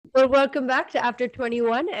Well, welcome back to After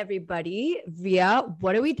 21, everybody. Via,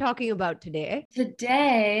 what are we talking about today?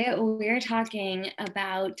 Today, we're talking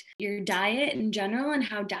about your diet in general and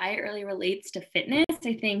how diet really relates to fitness.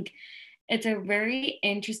 I think it's a very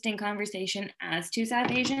interesting conversation as two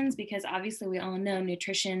South Asians because obviously we all know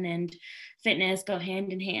nutrition and fitness go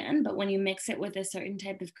hand in hand. But when you mix it with a certain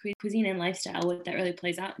type of cuisine and lifestyle, what that really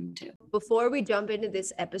plays out into. Before we jump into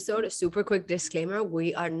this episode, a super quick disclaimer.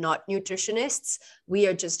 We are not nutritionists. We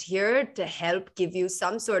are just here to help give you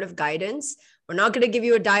some sort of guidance. We're not going to give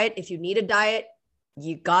you a diet. If you need a diet,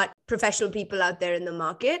 you got professional people out there in the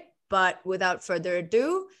market. But without further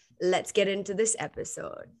ado, let's get into this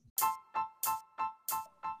episode.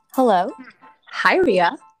 Hello. Hi,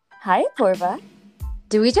 Ria. Hi, Purva.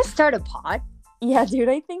 Did we just start a pod? Yeah, dude,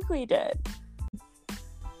 I think we did.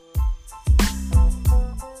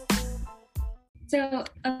 So,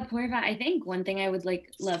 Purva, I think one thing I would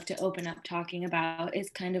love to open up talking about is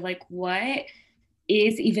kind of like what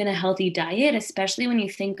is even a healthy diet, especially when you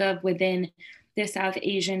think of within the South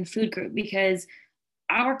Asian food group, because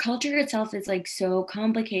our culture itself is like so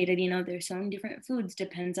complicated. You know, there's so many different foods,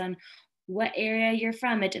 depends on what area you're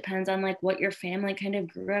from. It depends on like what your family kind of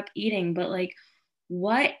grew up eating, but like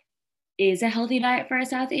what is a healthy diet for a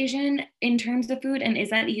South Asian in terms of food? And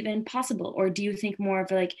is that even possible? Or do you think more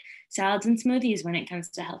of like salads and smoothies when it comes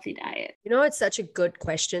to healthy diet? You know, it's such a good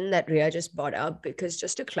question that Ria just brought up because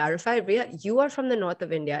just to clarify, Ria, you are from the north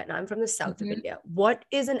of India and I'm from the south of India. What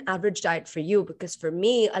is an average diet for you? Because for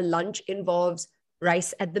me, a lunch involves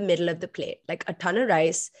rice at the middle of the plate, like a ton of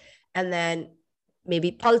rice, and then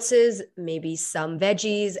maybe pulses, maybe some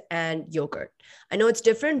veggies and yogurt. I know it's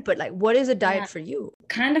different, but like, what is a diet for you?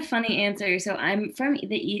 Kind of funny answer. So I'm from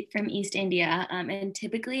East India, and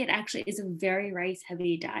typically it actually is a very rice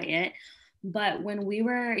heavy diet. But when we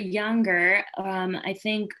were younger, I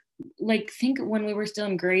think when we were still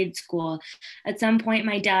in grade school, at some point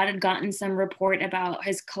my dad had gotten some report about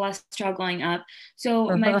his cholesterol going up,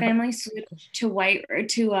 so my family switched to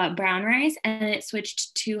brown rice, and it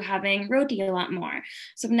switched to having roti a lot more.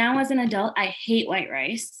 So now as an adult, I hate white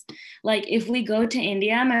rice. Like if we go to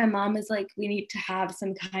India, my mom is like, we need to have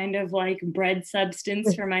some kind of like bread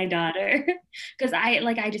substance for my daughter because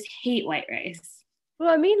I just hate white rice. Well,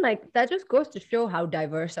 I mean, like that just goes to show how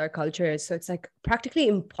diverse our culture is. So it's like practically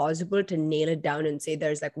impossible to nail it down and say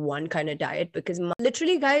there's like one kind of diet because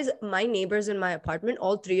literally, guys, my neighbors in my apartment,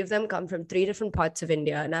 all three of them come from three different parts of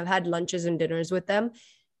India, and I've had lunches and dinners with them.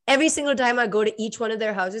 Every single time I go to each one of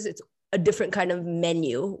their houses, it's a different kind of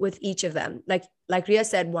menu with each of them. Like Ria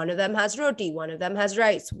said, one of them has roti, one of them has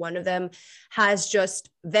rice, one of them has just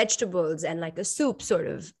vegetables and like a soup sort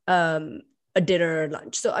of a dinner or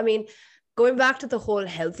lunch. So I mean, going back to the whole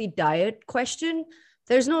healthy diet question,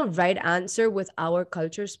 there's no right answer with our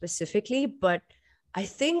culture specifically, but I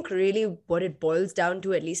think really what it boils down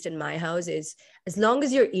to, at least in my house, is as long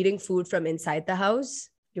as you're eating food from inside the house,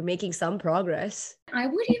 you're making some progress. I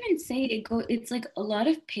would even say it's like a lot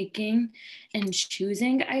of picking and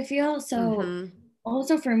choosing, I feel. So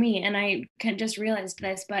also for me, and I can just realized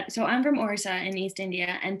this, but so I'm from Orissa in East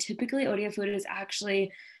India, and typically Odia food is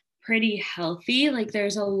actually pretty healthy. Like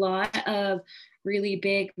there's a lot of really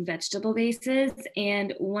big vegetable bases,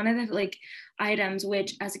 and one of the like items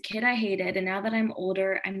which as a kid I hated, and now that I'm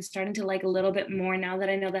older I'm starting to like a little bit more now that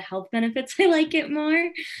I know the health benefits. I like it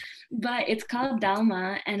more, but it's called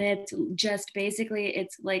dalma, and it's just basically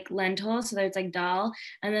it's like lentils, so there's like dal,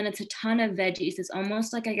 and then it's a ton of veggies. It's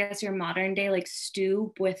almost like I guess your modern day like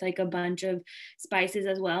stew with like a bunch of spices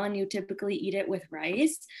as well, and you typically eat it with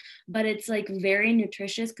rice, but it's like very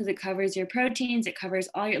nutritious because it covers your proteins, it covers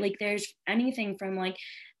all your like there's anything from like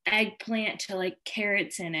eggplant to like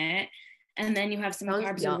carrots in it, and then you have some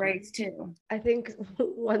carbs and rice too. I think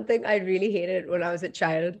one thing I really hated when I was a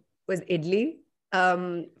child was idli.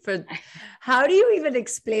 For how do you even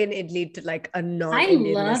explain idli to like a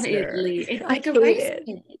non-Indian I love listener? idli. It's like a rice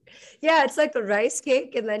cake. Yeah, it's like a rice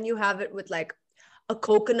cake, and then you have it with like a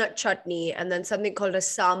coconut chutney, and then something called a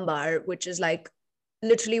sambar, which is like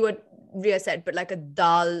literally what Ria said, but like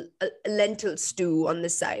a lentil stew on the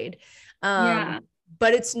side. Yeah.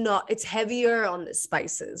 But it's heavier on the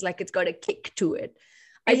spices, like it's got a kick to it.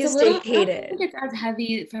 I It's just I don't hate it. think it's as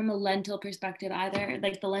heavy from a lentil perspective either.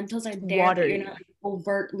 Like the lentils are there, Watery. but you're not like,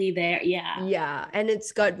 overtly there. Yeah. Yeah, and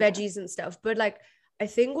it's got veggies and stuff. But like, I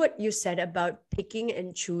think what you said about picking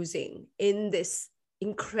and choosing in this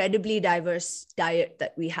incredibly diverse diet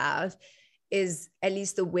that we have is at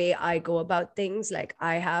least the way I go about things. Like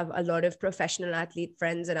I have a lot of professional athlete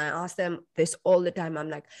friends and I ask them this all the time. I'm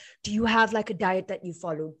like, do you have like a diet that you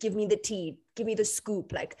follow? Give me the tea, give me the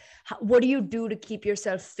scoop. Like, what do you do to keep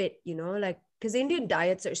yourself fit? You know, like because Indian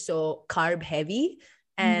diets are so carb heavy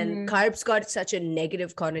and carbs got such a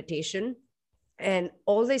negative connotation. And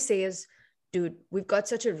all they say is, dude, we've got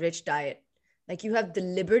such a rich diet. Like you have the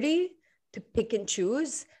liberty to pick and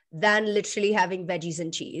choose than literally having veggies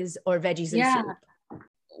and cheese or veggies and soup.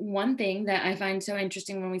 One thing that I find so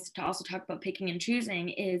interesting when we also talk about picking and choosing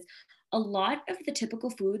is a lot of the typical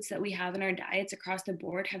foods that we have in our diets across the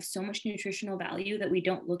board have so much nutritional value that we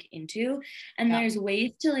don't look into. And there's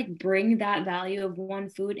ways to like bring that value of one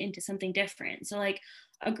food into something different. So like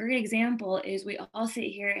a great example is we all sit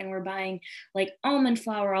here and we're buying like almond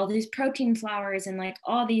flour, all these protein flours and like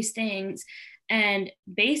all these things. And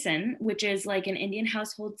besan, which is like an Indian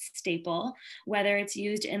household staple, whether it's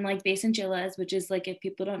used in like besan chillas, which is like, if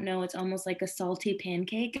people don't know, it's almost like a salty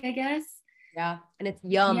pancake, I guess. Yeah, and it's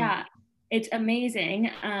yum. Yeah, it's amazing,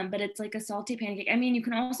 but it's like a salty pancake. I mean, you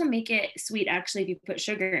can also make it sweet actually if you put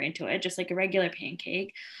sugar into it, just like a regular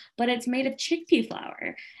pancake, but it's made of chickpea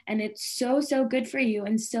flour and it's so good for you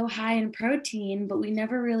and so high in protein, but we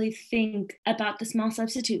never really think about the small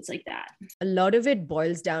substitutes like that. A lot of it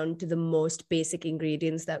boils down to the most basic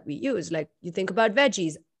ingredients that we use. Like you think about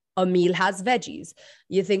veggies, a meal has veggies.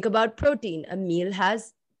 You think about protein, a meal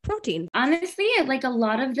has protein. Honestly, like a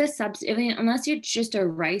lot of the unless you're just a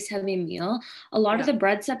rice heavy meal, a lot of the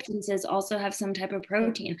bread substances also have some type of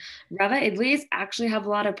protein. Rava idlis actually have a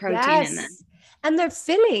lot of protein in them. And they're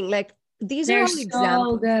filling. Like they're all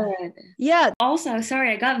examples. Good. Yeah. Also,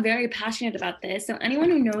 sorry, I got very passionate about this. So anyone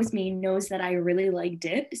who knows me knows that I really like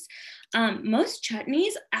dips. Most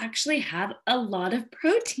chutneys actually have a lot of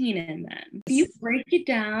protein in them. If you break it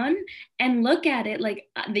down and look at it, like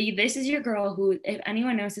this is your girl who, if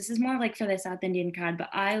anyone knows, this is more like for the South Indian crowd, but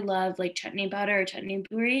I love like chutney butter or chutney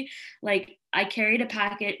puri. Like I carried a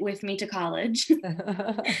packet with me to college. So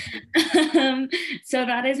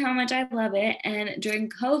that is how much I love it. And during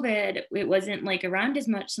COVID, it wasn't like around as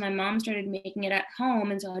much. So my mom started making it at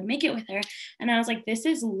home. And so I'd make it with her. And I was like, this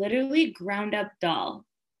is literally ground up dal.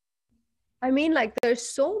 I mean, like there's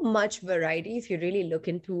so much variety if you really look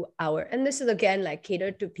into and this is again like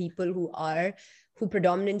catered to people who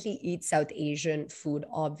predominantly eat South Asian food,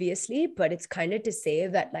 obviously, but it's kind of to say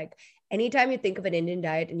that like anytime you think of an Indian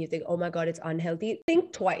diet and you think, oh my God, it's unhealthy,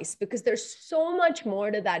 think twice, because there's so much more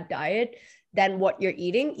to that diet than what you're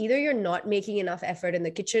eating. Either you're not making enough effort in the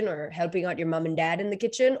kitchen or helping out your mom and dad in the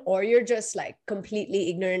kitchen, or you're just like completely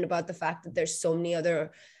ignorant about the fact that there's so many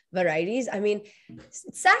other varieties. I mean, it's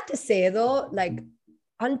sad to say though, like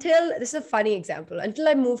this is a funny example, until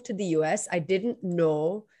I moved to the US, I didn't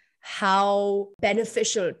know how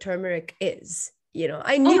beneficial turmeric is. You know,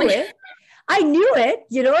 I knew it,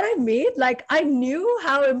 you know what I mean? Like I knew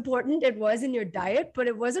how important it was in your diet, but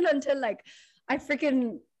it wasn't until like I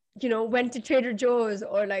freaking, you know, went to Trader Joe's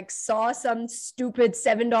or like saw some stupid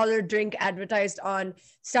 $7 drink advertised on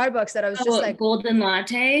Starbucks that I was just like, golden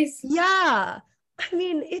lattes. Yeah. I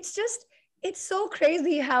mean, it's so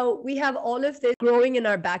crazy how we have all of this growing in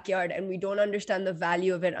our backyard and we don't understand the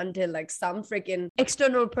value of it until like some freaking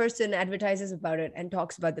external person advertises about it and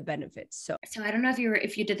talks about the benefits. So I don't know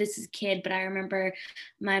if you did this as a kid, but I remember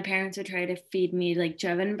my parents would try to feed me like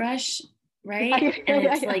Jovan brush, right? And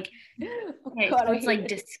it's like, okay, God, so it's like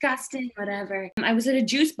disgusting, whatever. I was at a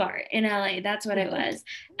juice bar in LA. That's what it was.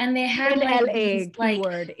 And they had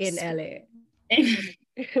in LA.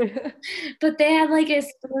 But they had like a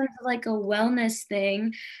sort of like a wellness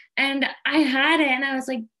thing, and I had it and I was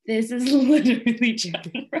like, this is literally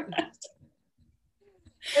Jovan brush.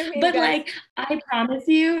 But like I promise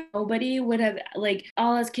you, nobody would have, like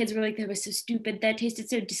all us kids were like, that was so stupid, that tasted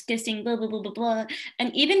so disgusting, blah blah blah blah blah.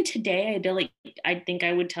 And even today I think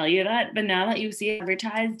I would tell you that, but now that you see it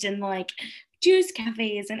advertised in like juice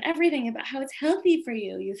cafes and everything about how it's healthy for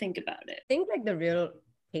you, you think about it. I think like the real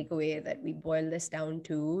takeaway that we boil this down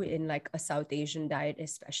to in like a South Asian diet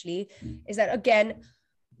especially is that, again,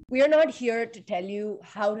 we are not here to tell you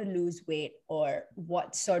how to lose weight or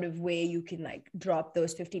what sort of way you can like drop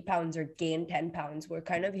those 50 pounds or gain 10 pounds. We're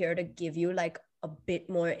kind of here to give you like a bit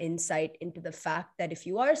more insight into the fact that if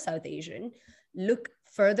you are South Asian, look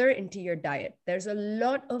further into your diet. There's a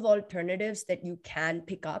lot of alternatives that you can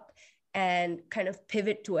pick up and kind of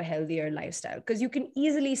pivot to a healthier lifestyle. Because you can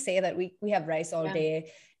easily say that we have rice all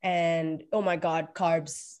day and oh my God,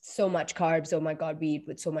 carbs, so much carbs. Oh my God, we eat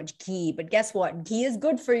with so much ghee. But guess what? Ghee is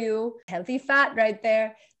good for you. Healthy fat right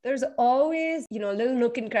there. There's always, you know, little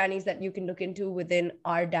nook and crannies that you can look into within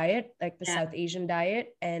our diet, like the South Asian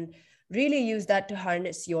diet, and really use that to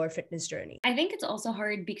harness your fitness journey. I think it's also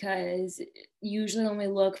hard because usually when we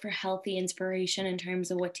look for healthy inspiration in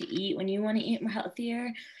terms of what to eat, when you want to eat more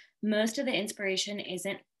healthier, most of the inspiration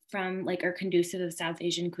isn't from like are conducive of South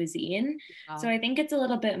Asian cuisine. Wow. So I think it's a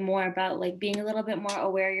little bit more about like being a little bit more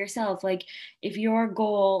aware yourself. Like if your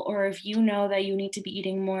goal, or if you know that you need to be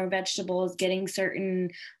eating more vegetables, getting certain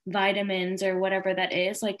vitamins or whatever that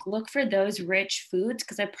is, like look for those rich foods,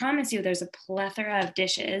 because I promise you there's a plethora of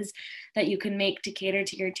dishes that you can make to cater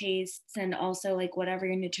to your tastes and also like whatever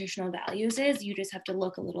your nutritional values is. You just have to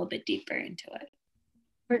look a little bit deeper into it.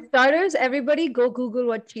 For starters, everybody go Google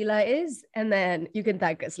what chila is, and then you can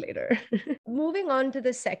thank us later. Moving on to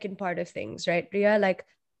the second part of things, right, Ria? Like,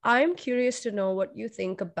 I'm curious to know what you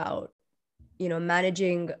think about,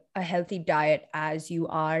 managing a healthy diet as you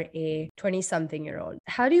are a 20-something-year-old.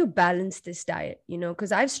 How do you balance this diet?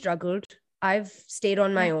 Because I've struggled. I've stayed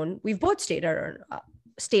on my own. We've both stayed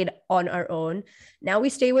on our own. Now we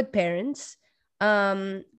stay with parents.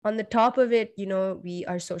 On the top of it, we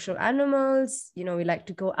are social animals, we like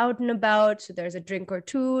to go out and about. So there's a drink or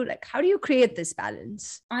two. Like, how do you create this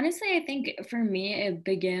balance? Honestly, I think for me, it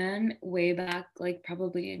began way back, like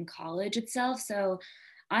probably in college itself. So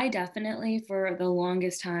I definitely, for the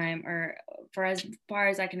longest time, or for as far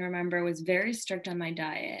as I can remember, was very strict on my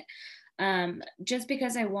diet. Just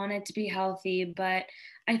because I wanted to be healthy. But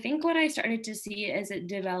I think what I started to see is it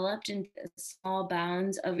developed in small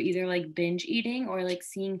bounds of either like binge eating or like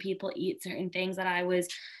seeing people eat certain things that I was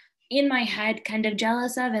in my head kind of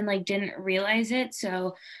jealous of and like didn't realize it.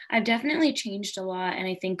 So I've definitely changed a lot. And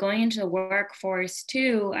I think going into the workforce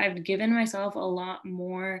too, I've given myself a lot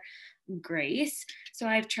more grace. So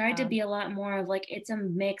I've tried to be a lot more of like, it's a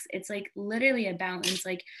mix. It's like literally a balance.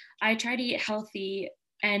 Like I try to eat healthy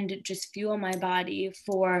and just fuel my body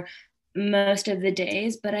for most of the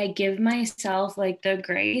days, but I give myself like the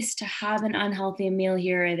grace to have an unhealthy meal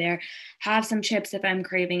here or there, have some chips if I'm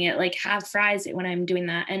craving it, like have fries when I'm doing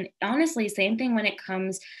that. And honestly, same thing when it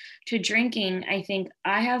comes to drinking. I think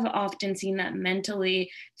I have often seen that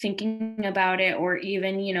mentally thinking about it, or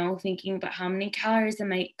even, thinking about how many calories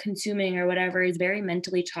am I consuming or whatever, is very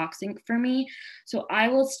mentally toxic for me. So I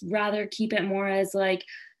will rather keep it more as like,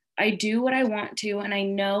 I do what I want to, and I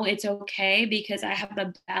know it's okay because I have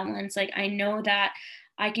a balance. Like I know that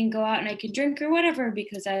I can go out and I can drink or whatever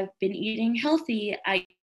because I've been eating healthy. I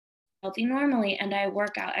healthy normally and I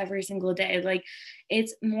work out every single day. Like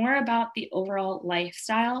it's more about the overall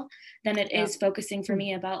lifestyle than it is focusing for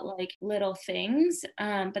me about like little things.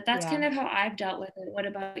 But that's kind of how I've dealt with it. What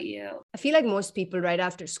about you? I feel like most people right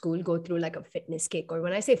after school go through like a fitness kick, or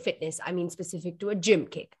when I say fitness, I mean specific to a gym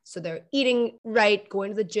kick. So they're eating right,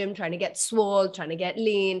 going to the gym, trying to get swole, trying to get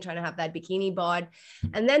lean, trying to have that bikini bod.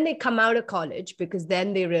 And then they come out of college because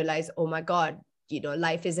then they realize, oh my God,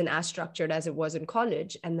 life isn't as structured as it was in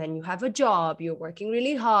college. And then you have a job, you're working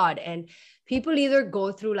really hard. And people either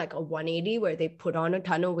go through like a 180 where they put on a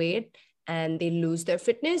ton of weight and they lose their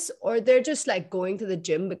fitness, or they're just like going to the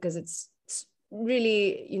gym because it's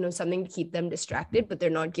really, something to keep them distracted, but they're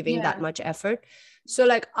not giving that much effort. So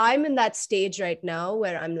like I'm in that stage right now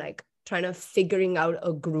where I'm like trying to figuring out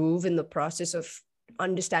a groove in the process of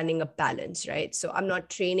understanding a balance, right? So I'm not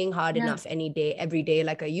training hard enough every day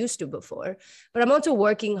like I used to before, but I'm also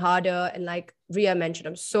working harder. And like Ria mentioned,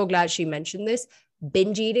 I'm so glad she mentioned this,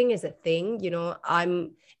 binge eating is a thing.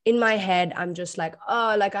 I'm in my head, I'm just like,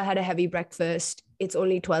 oh, like I had a heavy breakfast, it's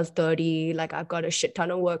only 12:30, like I've got a shit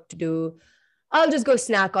ton of work to do. I'll just go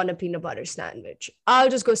snack on a peanut butter sandwich. I'll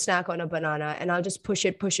just go snack on a banana, and I'll just push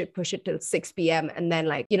it till 6 p.m. And then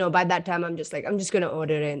like, by that time I'm just going to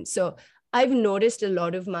order in. So I've noticed a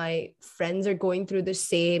lot of my friends are going through the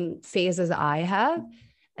same phase as I have.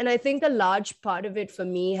 And I think a large part of it for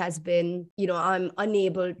me has been, I'm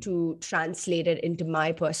unable to translate it into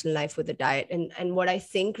my personal life with the diet. And what I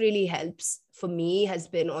think really helps for me has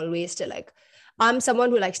been always to like, I'm someone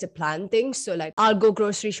who likes to plan things. So like I'll go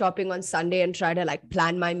grocery shopping on Sunday and try to like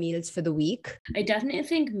plan my meals for the week. I definitely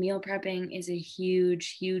think meal prepping is a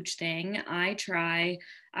huge, huge thing. I try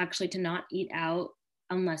actually to not eat out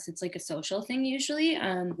unless it's like a social thing usually.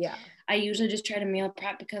 I usually just try to meal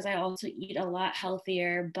prep because I also eat a lot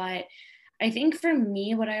healthier. But I think for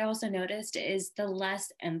me, what I also noticed is the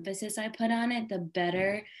less emphasis I put on it, the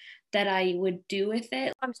better that I would do with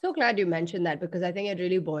it. I'm so glad you mentioned that, because I think it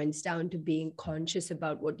really boils down to being conscious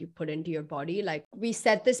about what you put into your body. Like we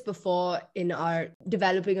said this before in our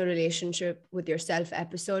developing a relationship with yourself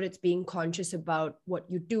episode, it's being conscious about what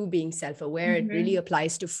you do, being self-aware. It really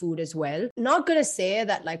applies to food as well. Not going to say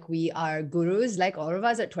that like we are gurus, like all of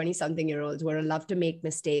us are 20-something-year-olds. We're allowed to make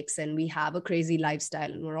mistakes and we have a crazy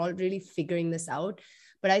lifestyle and we're all really figuring this out.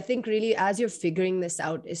 But I think really as you're figuring this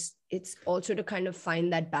out, it's also to kind of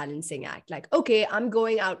find that balancing act. Like, okay, I'm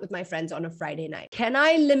going out with my friends on a Friday night. Can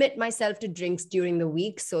I limit myself to drinks during the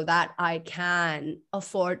week so that I can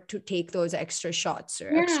afford to take those extra shots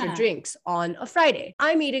or extra drinks on a Friday?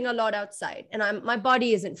 I'm eating a lot outside and my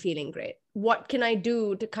body isn't feeling great. What can I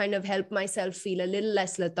do to kind of help myself feel a little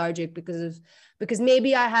less lethargic because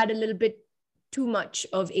maybe I had a little bit too much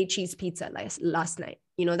of a cheese pizza last night.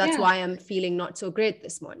 That's why I'm feeling not so great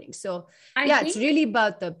this morning. So it's really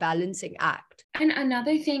about the balancing act. And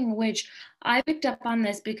another thing, which I picked up on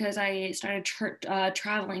this because I started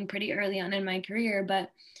traveling pretty early on in my career,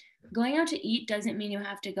 but going out to eat doesn't mean you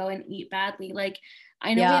have to go and eat badly. Like,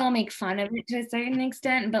 I know we all make fun of it to a certain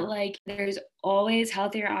extent, but like there's always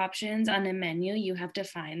healthier options on a menu. You have to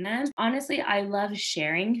find them. Honestly, I love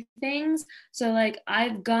sharing things. So like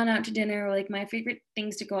I've gone out to dinner, like my favorite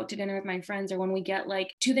things to go out to dinner with my friends are when we get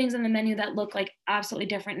like two things on the menu that look like absolutely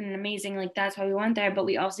different and amazing. Like that's why we went there, but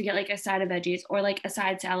we also get like a side of veggies or like a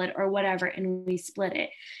side salad or whatever, and we split it.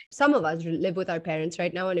 Some of us live with our parents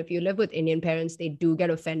right now. And if you live with Indian parents, they do get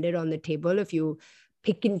offended on the table if you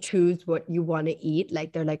pick and choose what you want to eat.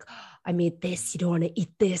 Like they're like, oh, I made this, you don't want to eat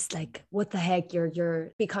this. Like, what the heck?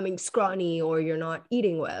 You're becoming scrawny or you're not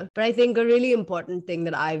eating well. But I think a really important thing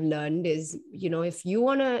that I've learned is, if you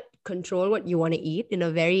want to control what you want to eat in a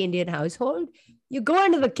very Indian household, you go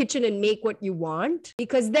into the kitchen and make what you want,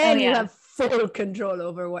 because then you have full control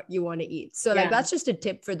over what you want to eat. So like, that's just a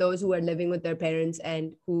tip for those who are living with their parents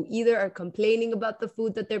and who either are complaining about the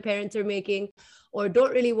food that their parents are making or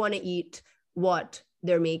don't really want to eat what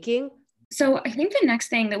they're making. So I think the next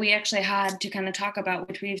thing that we actually had to kind of talk about,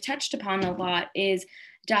 which we've touched upon a lot, is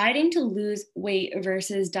dieting to lose weight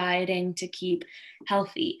versus dieting to keep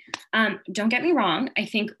healthy. Don't get me wrong. I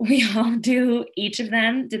think we all do each of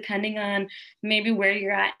them depending on maybe where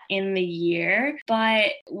you're at in the year.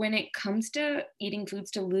 But when it comes to eating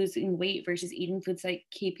foods to losing weight versus eating foods that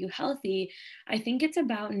keep you healthy, I think it's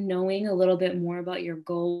about knowing a little bit more about your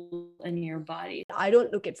goal and your body. I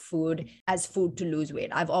don't look at food as food to lose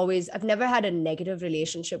weight. I've never had a negative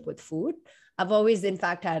relationship with food. I've always, in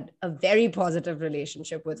fact, had a very positive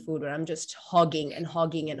relationship with food where I'm just hogging and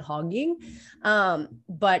hogging and hogging.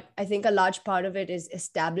 But I think a large part of it is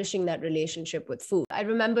establishing that relationship with food. I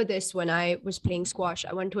remember this when I was playing squash.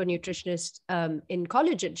 I went to a nutritionist in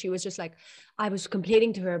college, and she was just like, I was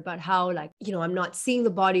complaining to her about how, like, I'm not seeing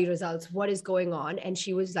the body results. What is going on? And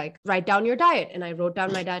she was like, write down your diet. And I wrote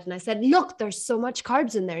down my diet and I said, look, there's so much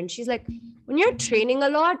carbs in there. And she's like, when you're training a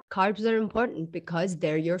lot, carbs are important because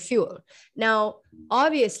they're your fuel. Now,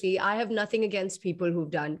 obviously, I have nothing against people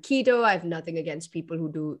who've done keto. I have nothing against people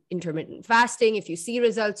who do intermittent fasting. If you see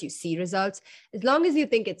results, you see results. As long as you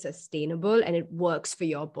think it's sustainable and it works for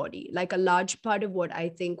your body. Like, a large part of what I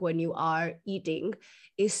think when you are eating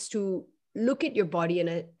is to look at your body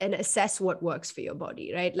and assess what works for your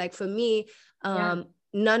body, right? Like for me,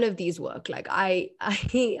 none of these work. Like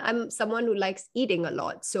I'm someone who likes eating a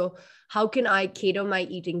lot. So how can I cater my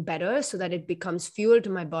eating better so that it becomes fuel to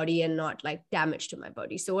my body and not like damage to my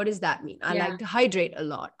body? So what does that mean? I like to hydrate a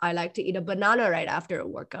lot. I like to eat a banana right after a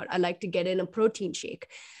workout. I like to get in a protein shake.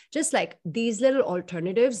 Just like these little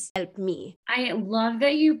alternatives help me. I love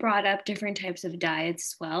that you brought up different types of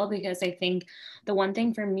diets as well, because I think the one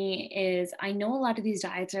thing for me is I know a lot of these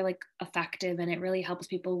diets are like effective and it really helps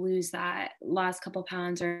people lose that last couple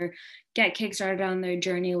pounds or get kickstarted on their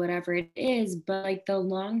journey, whatever it is. But like the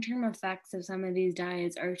long-term effects of some of these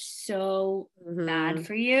diets are so bad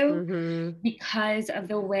for you because of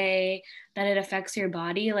the way that it affects your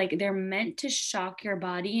body. Like they're meant to shock your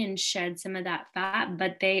body and shed some of that fat,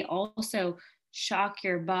 but they also shock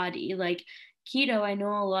your body. Like keto, I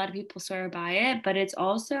know a lot of people swear by it, but it's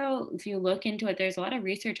also, if you look into it, there's a lot of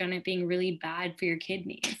research on it being really bad for your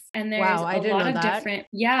kidneys. And there's a lot of different,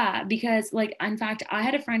 because like, in fact, I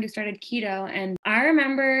had a friend who started keto, and I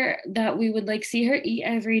remember that we would like see her eat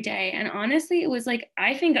every day. And honestly, it was like,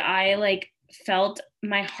 I think I like felt,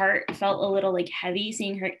 my heart felt a little like heavy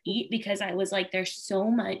seeing her eat, because I was like, there's so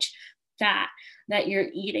much fat that you're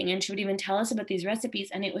eating. And she would even tell us about these recipes,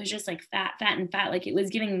 and it was just like fat. Like it was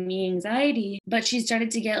giving me anxiety. But she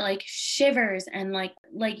started to get like shivers, and like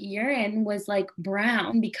urine was like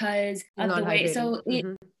brown because of not the way. So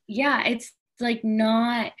it's like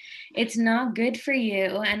it's not good for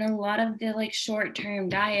you. And a lot of the like short-term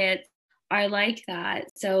diets are like that.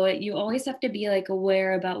 So you always have to be like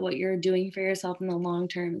aware about what you're doing for yourself in the long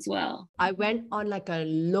term as well. I went on like a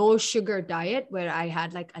low sugar diet where I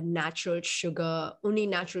had like a natural sugar, only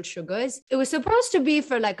natural sugars. It was supposed to be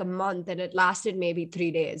for like a month, and it lasted maybe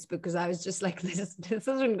 3 days because I was just like, this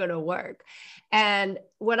isn't going to work. And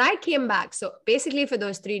when I came back, so basically for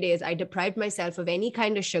those 3 days, I deprived myself of any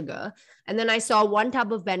kind of sugar. And then I saw one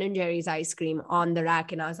tub of Ben and Jerry's ice cream on the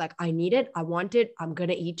rack. And I was like, I need it. I want it. I'm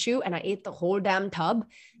going to eat you. And I ate the whole damn tub.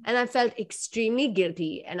 And I felt extremely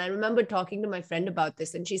guilty. And I remember talking to my friend about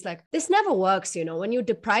this. And she's like, this never works. You know, when you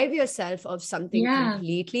deprive yourself of something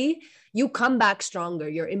completely, you come back stronger.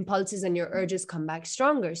 Your impulses and your urges come back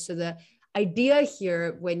stronger. So the idea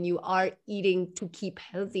here when you are eating to keep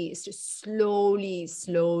healthy is to slowly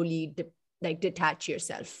detach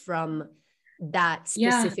yourself from that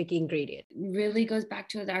specific ingredient. Really goes back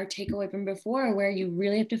to our takeaway from before, where you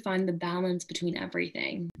really have to find the balance between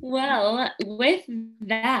everything. Well, with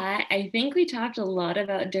that, I think we talked a lot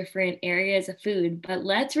about different areas of food, but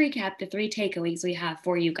let's recap the 3 takeaways we have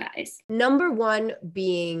for you guys. Number 1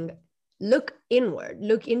 being, look inward,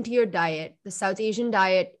 look into your diet. The South Asian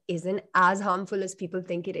diet isn't as harmful as people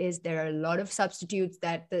think it is. There are a lot of substitutes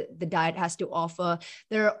that the diet has to offer.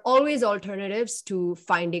 There are always alternatives to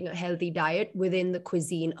finding a healthy diet within the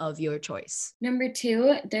cuisine of your choice. Number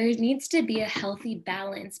 2, there needs to be a healthy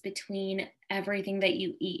balance between everything that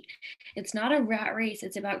you eat. It's not a rat race.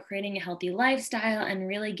 It's about creating a healthy lifestyle and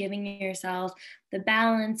really giving yourself the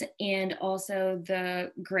balance and also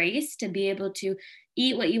the grace to be able to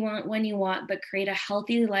eat what you want when you want, but create a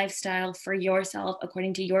healthy lifestyle for yourself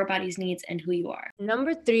according to your body's needs and who you are.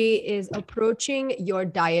 Number 3 is approaching your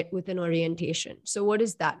diet with an orientation. So what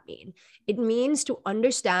does that mean? It means to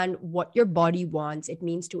understand what your body wants. It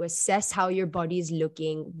means to assess how your body is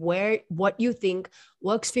looking, what you think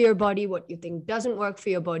works for your body, what you think doesn't work for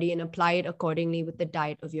your body, and apply it accordingly with the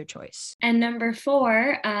diet of your choice. And number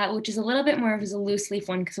 4, which is a little bit more of a loose leaf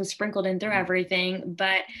one because it was sprinkled in through everything,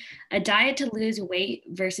 but a diet to lose weight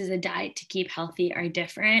versus a diet to keep healthy are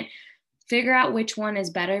different. Figure out which one is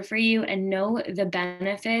better for you and know the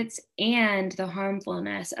benefits and the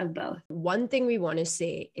harmfulness of both. One thing we want to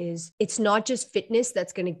say is it's not just fitness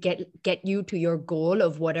that's going to get you to your goal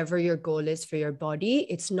of whatever your goal is for your body.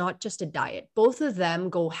 It's not just a diet. Both of them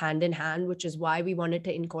go hand in hand, which is why we wanted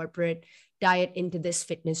to incorporate diet into this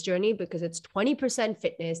fitness journey, because it's 20%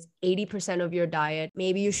 fitness, 80% of your diet.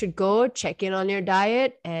 Maybe you should go check in on your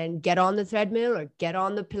diet and get on the treadmill or get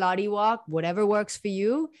on the Pilates walk, whatever works for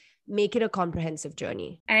you. Make it a comprehensive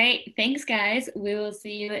journey. All right. Thanks, guys. We will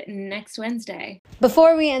see you next Wednesday.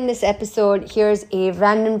 Before we end this episode, here's a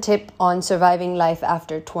random tip on surviving life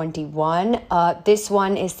after 21. This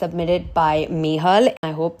one is submitted by Mehal.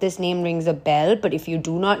 I hope this name rings a bell, but if you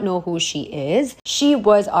do not know who she is, she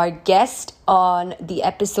was our guest on the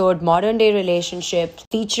episode Modern Day Relationships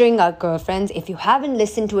featuring our girlfriends. If you haven't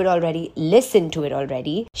listened to it already, listen to it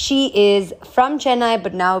already. She is from Chennai,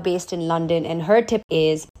 but now based in London, and her tip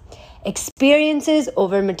is experiences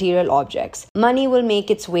over material objects. Money will make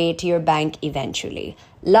its way to your bank eventually.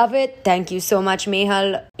 Love it. Thank you so much,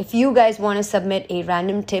 Mehal. If you guys want to submit a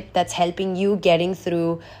random tip that's helping you getting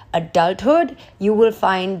through adulthood, you will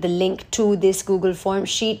find the link to this Google form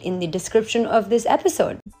sheet in the description of this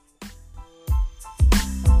episode.